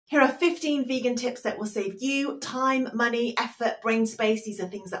Here are 15 vegan tips that will save you time, money, effort, brain space. These are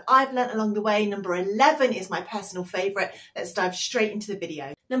things that I've learned along the way. Number 11 is my personal favourite. Let's dive straight into the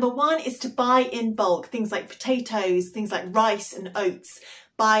video. Number 1 is to buy in bulk, things like potatoes, things like rice and oats.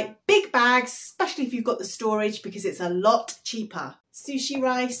 Buy big bags, especially if you've got the storage, because it's a lot cheaper. Sushi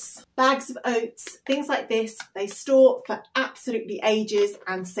rice, bags of oats, things like this, they store for absolutely ages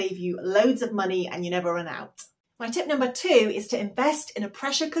and save you loads of money and you never run out. My tip number 2 is to invest in a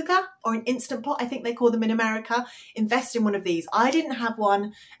pressure cooker or an instant pot, I think they call them in America. Invest in one of these. I didn't have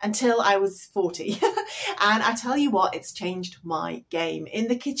one until I was 40. And I tell you what, it's changed my game. In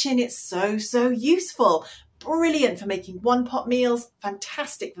the kitchen, it's so useful. Brilliant for making one-pot meals,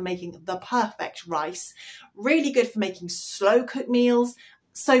 fantastic for making the perfect rice, really good for making slow-cooked meals,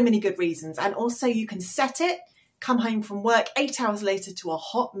 so many good reasons. And also you can set it, come home from work 8 hours later to a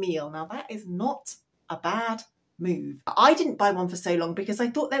hot meal. Now that is not a bad move. I didn't buy one for so long because I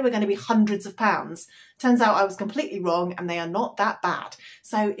thought they were going to be hundreds of pounds. Turns out I was completely wrong and they are not that bad.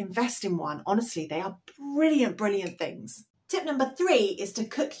 So invest in one. Honestly, they are brilliant things. Tip number 3 is to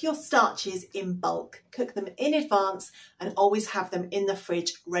cook your starches in bulk. Cook them in advance and always have them in the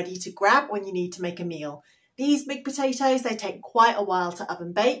fridge ready to grab when you need to make a meal. These big potatoes, they take quite a while to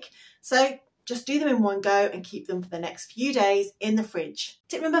oven bake. So just do them in one go and keep them for the next few days in the fridge.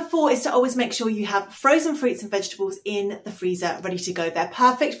 Tip number 4 is to always make sure you have frozen fruits and vegetables in the freezer ready to go. They're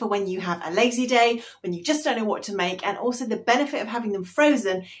perfect for when you have a lazy day, when you just don't know what to make. And also the benefit of having them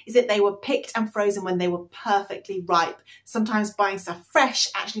frozen is that they were picked and frozen when they were perfectly ripe. Sometimes buying stuff fresh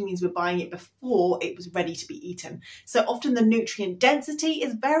actually means we're buying it before it was ready to be eaten. So often the nutrient density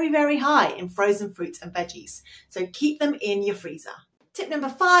is very high in frozen fruits and veggies. So keep them in your freezer. Tip number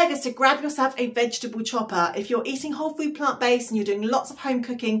 5 is to grab yourself a vegetable chopper. If you're eating whole food plant-based and you're doing lots of home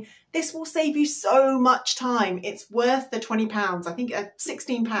cooking, this will save you so much time. It's worth the £20. I think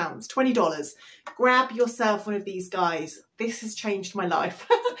 £16, $20. Grab yourself one of these guys. This has changed my life.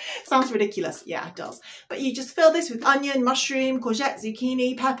 Sounds ridiculous. Yeah, it does. But you just fill this with onion, mushroom, courgette,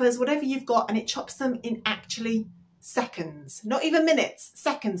 zucchini, peppers, whatever you've got, and it chops them in actually seconds. Not even minutes,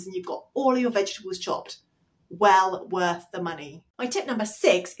 seconds, and you've got all of your vegetables chopped. Well worth the money. My tip number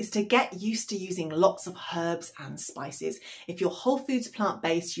 6 is to get used to using lots of herbs and spices. If you're whole foods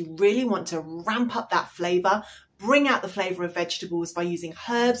plant-based, you really want to ramp up that flavour, bring out the flavour of vegetables by using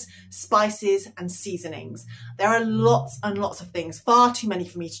herbs, spices and seasonings. There are lots and lots of things, far too many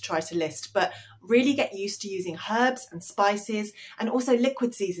for me to try to list, but really get used to using herbs and spices and also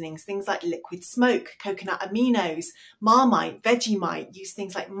liquid seasonings, things like liquid smoke, coconut aminos, Marmite, Vegemite, use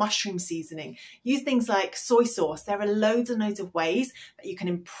things like mushroom seasoning, use things like soy sauce. There are loads and loads of ways that you can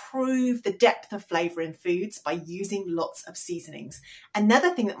improve the depth of flavour in foods by using lots of seasonings.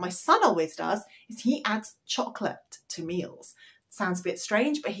 Another thing that my son always does is he adds chocolate to meals. Sounds a bit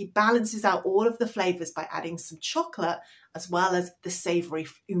strange, but he balances out all of the flavours by adding some chocolate as well as the savoury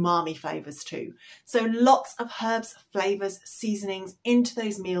umami flavours too. So lots of herbs, flavours, seasonings into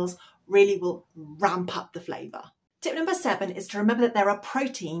those meals really will ramp up the flavour. Tip number 7 is to remember that there are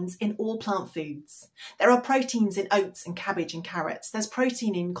proteins in all plant foods. There are proteins in oats and cabbage and carrots. There's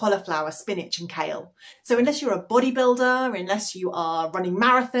protein in cauliflower, spinach and kale. So unless you're a bodybuilder, unless you are running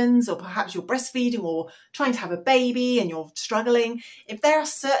marathons, or perhaps you're breastfeeding or trying to have a baby and you're struggling, if there are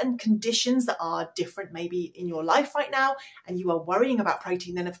certain conditions that are different maybe in your life right now and you are worrying about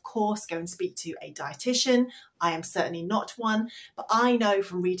protein, then of course go and speak to a dietitian. I am certainly not one, but I know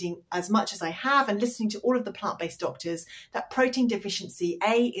from reading as much as I have and listening to all of the plant-based doctors that protein deficiency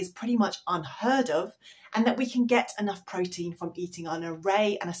is pretty much unheard of, and that we can get enough protein from eating an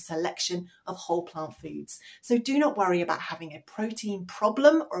array and a selection of whole plant foods. So do not worry about having a protein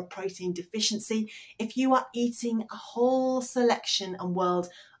problem or a protein deficiency if you are eating a whole selection and world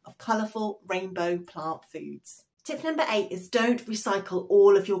of colourful rainbow plant foods. Tip number 8 is don't recycle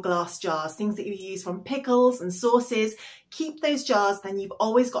all of your glass jars, things that you use from pickles and sauces. Keep those jars, then you've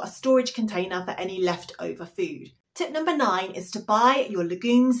always got a storage container for any leftover food. Tip number 9 is to buy your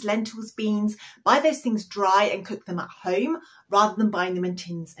legumes, lentils, beans, buy those things dry and cook them at home rather than buying them in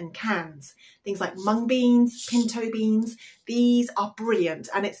tins and cans. Things like mung beans, pinto beans, these are brilliant,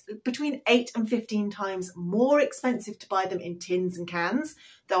 and it's between 8 and 15 times more expensive to buy them in tins and cans,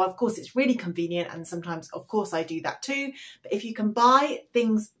 though of course it's really convenient, and sometimes of course I do that too. But if you can buy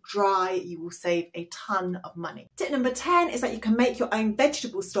things dry, you will save a ton of money. Tip number 10 is that you can make your own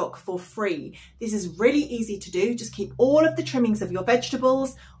vegetable stock for free. This is really easy to do. Just keep all of the trimmings of your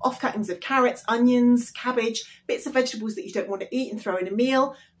vegetables, off-cuttings of carrots, onions, cabbage, bits of vegetables that you don't want to eat and throw in a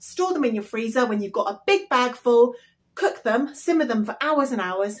meal. Store them in your freezer. When you've got a big bag full, cook them, simmer them for hours and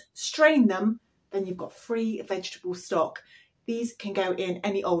hours, strain them, then you've got free vegetable stock. These can go in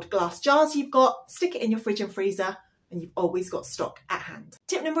any old glass jars you've got, stick it in your fridge and freezer, and you've always got stock at hand.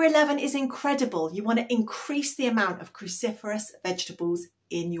 Tip number 11 is incredible. You want to increase the amount of cruciferous vegetables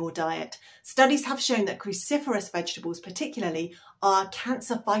in your diet. Studies have shown that cruciferous vegetables particularly are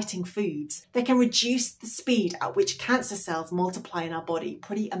cancer-fighting foods. They can reduce the speed at which cancer cells multiply in our body.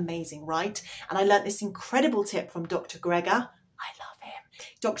 Pretty amazing, right? And I learned this incredible tip from Dr. Greger. I love him.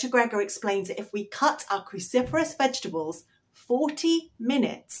 Dr. Greger explains that if we cut our cruciferous vegetables 40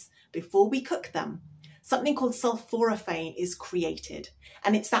 minutes before we cook them, something called sulforaphane is created.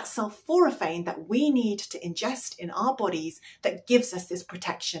 And it's that sulforaphane that we need to ingest in our bodies that gives us this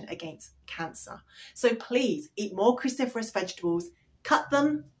protection against cancer. So please eat more cruciferous vegetables, cut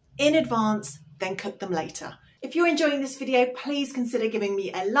them in advance, then cook them later. If you're enjoying this video, please consider giving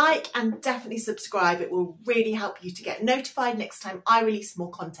me a like and definitely subscribe. It will really help you to get notified next time I release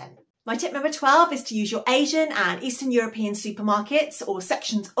more content. My tip number 12 is to use your Asian and Eastern European supermarkets or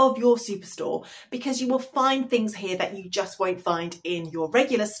sections of your superstore, because you will find things here that you just won't find in your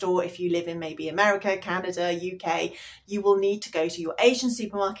regular store. If you live in maybe America, Canada, UK, you will need to go to your Asian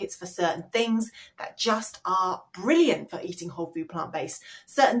supermarkets for certain things that just are brilliant for eating whole food plant-based.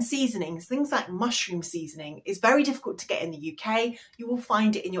 Certain seasonings, things like mushroom seasoning, is very difficult to get in the UK. You will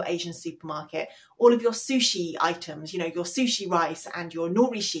find it in your Asian supermarket. All of your sushi items, you know, your sushi rice and your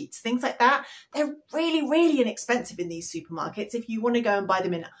nori sheets, things like that, they're really, really inexpensive in these supermarkets. If you want to go and buy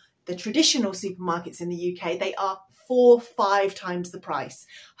them in the traditional supermarkets in the UK, they are 4-5 times the price.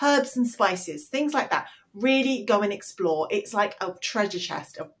 Herbs and spices, things like that. Really go and explore. It's like a treasure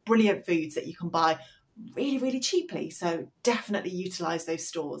chest of brilliant foods that you can buy really, really cheaply. So definitely utilize those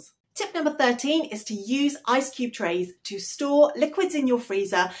stores. Tip number 13 is to use ice cube trays to store liquids in your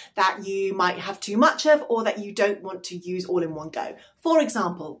freezer that you might have too much of or that you don't want to use all in one go. For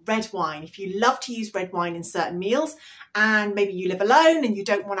example, red wine. If you love to use red wine in certain meals and maybe you live alone and you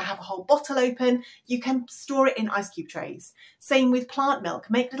don't want to have a whole bottle open, you can store it in ice cube trays. Same with plant milk.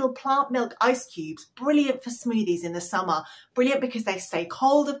 Make little plant milk ice cubes. Brilliant for smoothies in the summer. Brilliant because they stay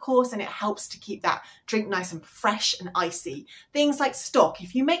cold, of course, and it helps to keep that drink nice and fresh and icy. Things like stock.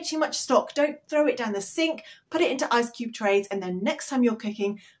 If you make too much stock, don't throw it down the sink. Put it into ice cube trays, and then next time you're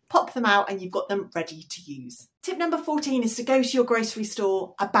cooking, pop them out and you've got them ready to use. Tip number 14 is to go to your grocery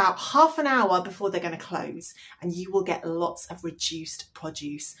store about half an hour before they're going to close, and you will get lots of reduced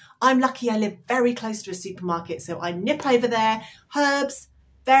produce. I'm lucky I live very close to a supermarket, so I nip over there. Herbs,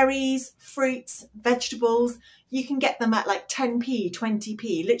 berries, fruits, vegetables, you can get them at like 10p,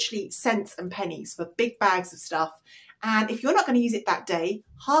 20p, literally cents and pennies for big bags of stuff. And if you're not going to use it that day,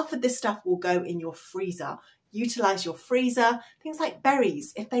 half of this stuff will go in your freezer. Utilize your freezer. Things like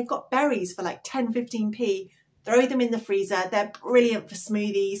berries. If they've got berries for like 10, 15p, throw them in the freezer. They're brilliant for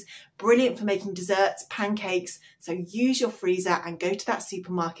smoothies, brilliant for making desserts, pancakes. So use your freezer and go to that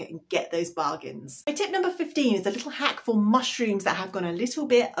supermarket and get those bargains. My tip number 15 is a little hack for mushrooms that have gone a little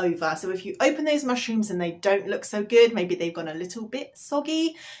bit over. So if you open those mushrooms and they don't look so good, maybe they've gone a little bit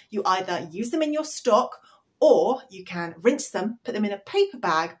soggy, you either use them in your stock or you can rinse them, put them in a paper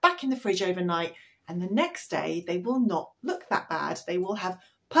bag back in the fridge overnight, and the next day they will not look that bad. They will have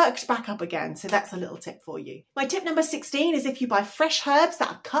perked back up again. So that's a little tip for you. My tip number 16 is if you buy fresh herbs that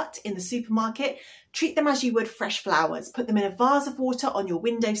are cut in the supermarket, treat them as you would fresh flowers. Put them in a vase of water on your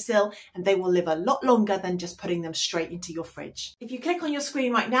windowsill and they will live a lot longer than just putting them straight into your fridge. If you click on your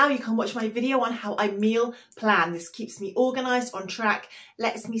screen right now, you can watch my video on how I meal plan. This keeps me organized, on track,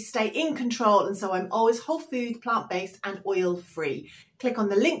 lets me stay in control, and so I'm always whole food, plant-based and oil-free. Click on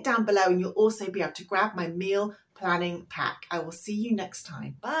the link down below and you'll also be able to grab my meal planning pack. I will see you next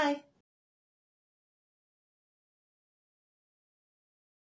time. Bye.